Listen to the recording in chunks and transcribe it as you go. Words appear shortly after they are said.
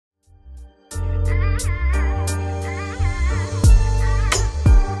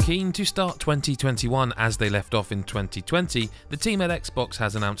Keen to start 2021 as they left off in 2020, the team at Xbox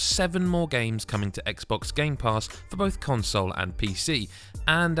has announced 7 more games coming to Xbox Game Pass for both console and PC.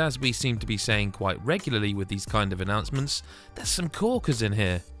 And as we seem to be saying quite regularly with these kind of announcements, there's some corkers in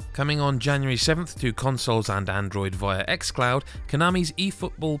here. Coming on January 7th to consoles and Android via xCloud, Konami's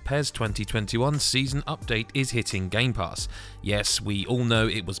eFootball PES 2021 season update is hitting Game Pass. Yes, we all know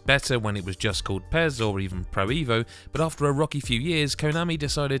it was better when it was just called PES or even Pro Evo, but after a rocky few years, Konami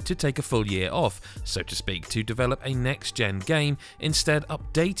decided to take a full year off, so to speak, to develop a next-gen game, instead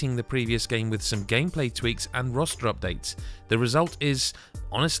updating the previous game with some gameplay tweaks and roster updates. The result is,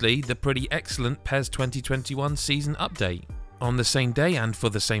 honestly, the pretty excellent PES 2021 season update. On the same day and for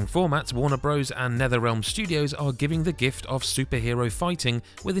the same formats, Warner Bros. And NetherRealm Studios are giving the gift of superhero fighting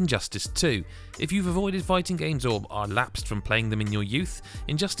with Injustice 2. If you've avoided fighting games or are lapsed from playing them in your youth,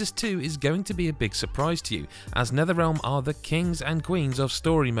 Injustice 2 is going to be a big surprise to you, as NetherRealm are the kings and queens of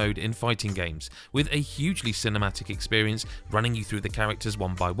story mode in fighting games, with a hugely cinematic experience running you through the characters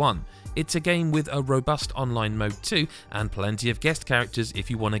one by one. It's a game with a robust online mode too, and plenty of guest characters if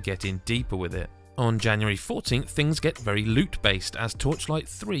you want to get in deeper with it. On January 14th, things get very loot-based as Torchlight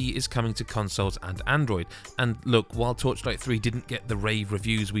 3 is coming to consoles and Android. And look, while Torchlight 3 didn't get the rave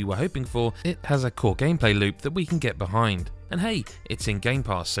reviews we were hoping for, it has a core gameplay loop that we can get behind. And hey, it's in Game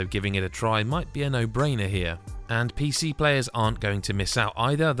Pass, so giving it a try might be a no-brainer here. And PC players aren't going to miss out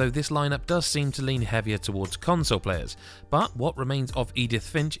either, though this lineup does seem to lean heavier towards console players. But what remains of Edith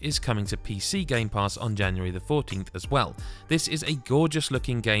Finch is coming to PC Game Pass on January the 14th as well. This is a gorgeous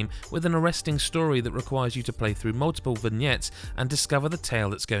looking game with an arresting story that requires you to play through multiple vignettes and discover the tale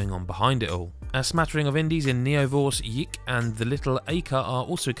that's going on behind it all. A smattering of indies in Neovorce, Yik and The Little Acre are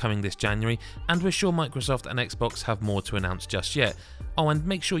also coming this January, and we're sure Microsoft and Xbox have more to announce just yet. Oh, and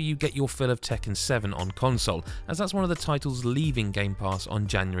make sure you get your fill of Tekken 7 on console, as that's one of the titles leaving Game Pass on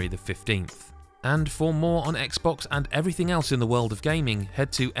January the 15th. And for more on Xbox and everything else in the world of gaming,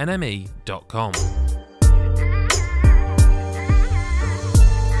 head to nme.com.